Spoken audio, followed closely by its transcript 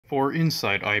For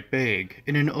insight I beg,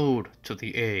 in an ode to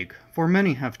the egg, for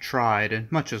many have tried, and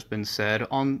much has been said,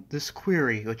 on this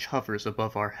query which hovers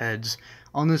above our heads,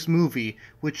 on this movie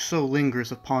which so lingers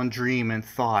upon dream and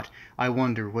thought. I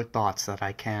wonder what thoughts that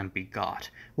I can be got.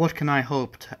 What can I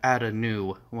hope to add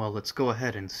anew? Well, let's go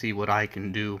ahead and see what I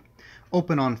can do.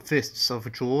 Open on fists of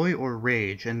joy or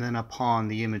rage, and then upon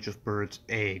the image of bird's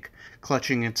egg,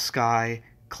 clutching its sky,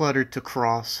 cluttered to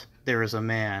cross, there is a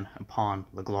man upon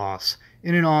the gloss.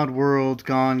 In an odd world,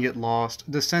 gone yet lost,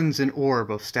 descends an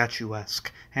orb of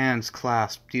statuesque, hands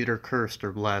clasped, either cursed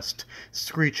or blessed.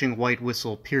 Screeching white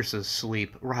whistle pierces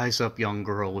sleep. Rise up, young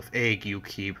girl, with egg you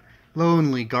keep.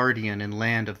 Lonely guardian in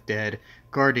land of dead,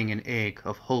 guarding an egg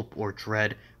of hope or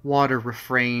dread. Water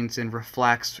refrains and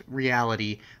reflects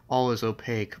reality, all is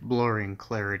opaque, blurring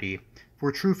clarity.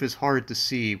 For truth is hard to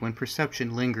see when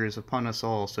perception lingers upon us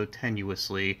all so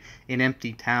tenuously. An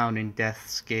empty town in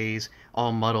death's gaze,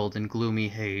 all muddled in gloomy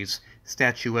haze.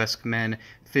 Statuesque men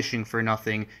fishing for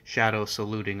nothing, shadows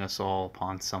saluting us all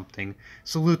upon something.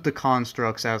 Salute the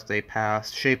constructs as they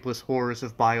pass, shapeless horrors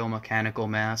of biomechanical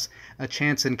mass. A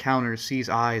chance encounter sees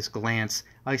eyes glance,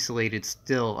 isolated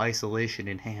still, isolation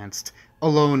enhanced.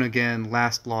 Alone again,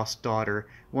 last lost daughter,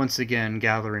 once again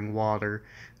gathering water.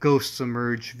 Ghosts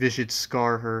emerge, visions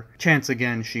scar her. Chance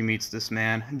again she meets this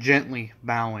man, gently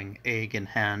bowing, egg in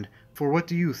hand. For what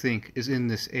do you think is in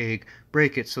this egg?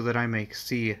 Break it so that I may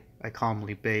see, I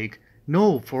calmly beg.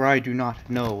 No, for I do not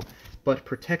know, but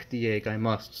protect the egg I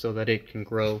must so that it can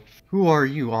grow. Who are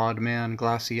you, odd man,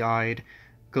 glassy-eyed?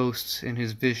 Ghosts in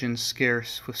his vision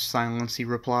scarce, with silence he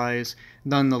replies.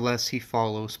 None the less he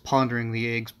follows, pondering the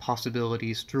egg's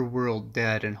possibilities through world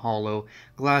dead and hollow.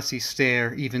 Glassy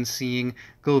stare, even seeing,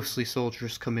 ghostly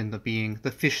soldiers come in the being.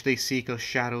 The fish they seek of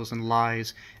shadows and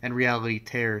lies, and reality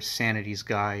tears sanity's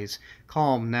guise.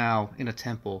 Calm now, in a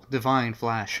temple, divine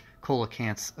flash,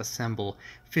 coelacanths assemble.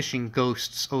 Fishing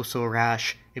ghosts, oh so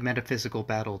rash, a metaphysical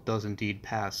battle does indeed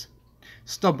pass.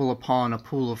 Stumble upon a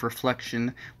pool of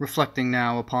reflection, reflecting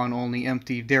now upon only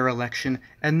empty dereliction,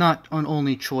 and not on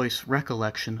only choice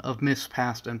recollection of myths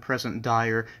past and present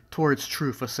dire. Towards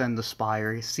truth ascend the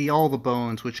spire, see all the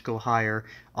bones which go higher,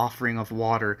 offering of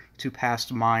water to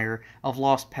past mire, of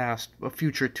lost past, a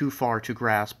future too far to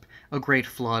grasp. A great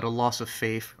flood, a loss of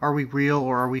faith. Are we real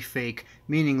or are we fake?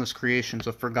 Meaningless creations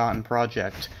of forgotten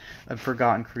project, a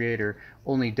forgotten creator,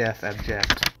 only death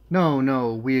abject. No,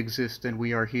 no, we exist and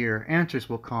we are here. Answers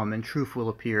will come and truth will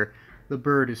appear. The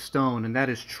bird is stone, and that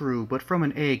is true, but from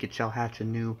an egg it shall hatch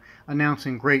anew,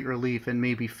 announcing great relief and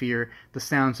maybe fear. The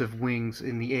sounds of wings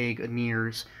in the egg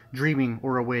nears, dreaming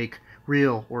or awake,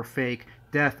 real or fake,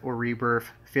 death or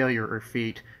rebirth, failure or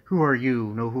feat. Who are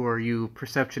you? No, who are you?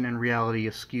 Perception and reality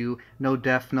askew. No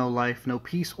death, no life, no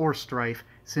peace or strife,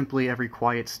 simply every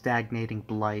quiet stagnating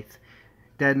blithe.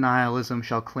 Dead nihilism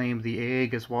shall claim the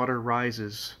egg as water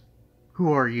rises.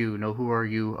 Who are you? No, who are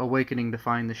you? Awakening to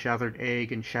find the shattered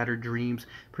egg and shattered dreams,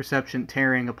 perception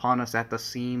tearing upon us at the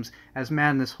seams, as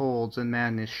madness holds and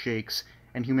madness shakes,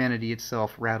 and humanity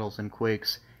itself rattles and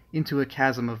quakes. Into a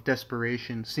chasm of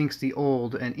desperation sinks the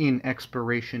old, and in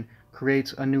expiration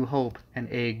creates a new hope and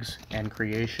eggs and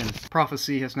creation.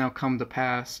 Prophecy has now come to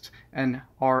pass, and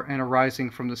arising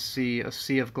from the sea, a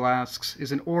sea of glass,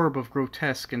 is an orb of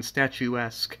grotesque and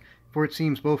statuesque. For it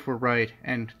seems both were right,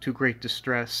 and to great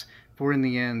distress, for in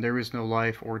the end there is no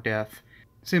life or death,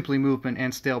 simply movement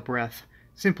and stale breath,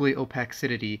 simply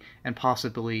opacity and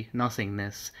possibly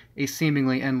nothingness, a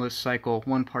seemingly endless cycle,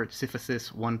 one part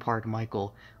Sisyphus, one part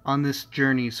Michael, on this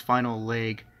journey's final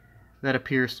leg. That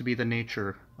appears to be the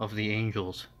nature of the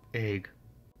angel's egg.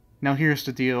 Now here's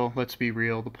the deal, let's be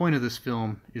real, the point of this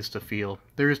film is to feel.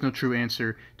 There is no true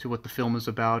answer to what the film is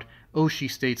about. Oshii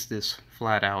states this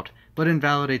flat out. But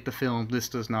invalidate the film, this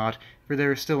does not, for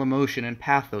there is still emotion and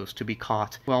pathos to be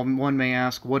caught. While one may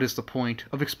ask, what is the point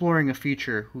of exploring a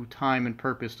feature whose time and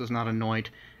purpose does not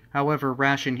anoint? However,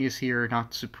 ration is here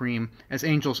not supreme, as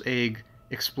Angel's Egg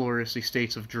explores the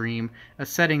states of dream, a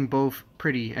setting both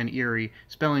pretty and eerie,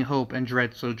 spelling hope and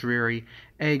dread so dreary.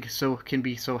 Egg so can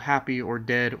be so happy or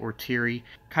dead or teary.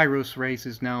 Kairos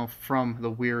raises now from the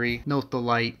weary. Note the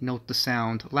light, note the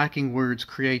sound. Lacking words,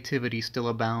 creativity still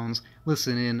abounds.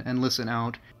 Listen in and listen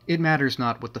out. It matters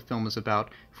not what the film is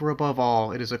about, for above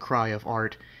all it is a cry of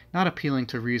art, not appealing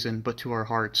to reason but to our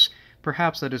hearts.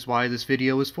 Perhaps that is why this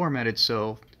video is formatted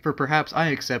so, for perhaps I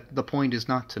accept the point is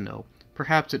not to know.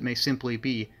 Perhaps it may simply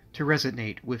be to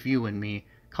resonate with you and me,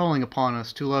 calling upon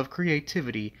us to love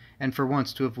creativity and for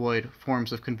once to avoid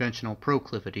forms of conventional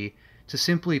proclivity, to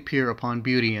simply peer upon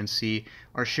beauty and see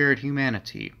our shared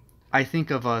humanity. I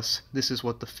think of us, this is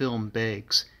what the film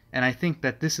begs, and I think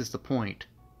that this is the point.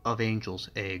 of Angel's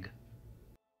Egg.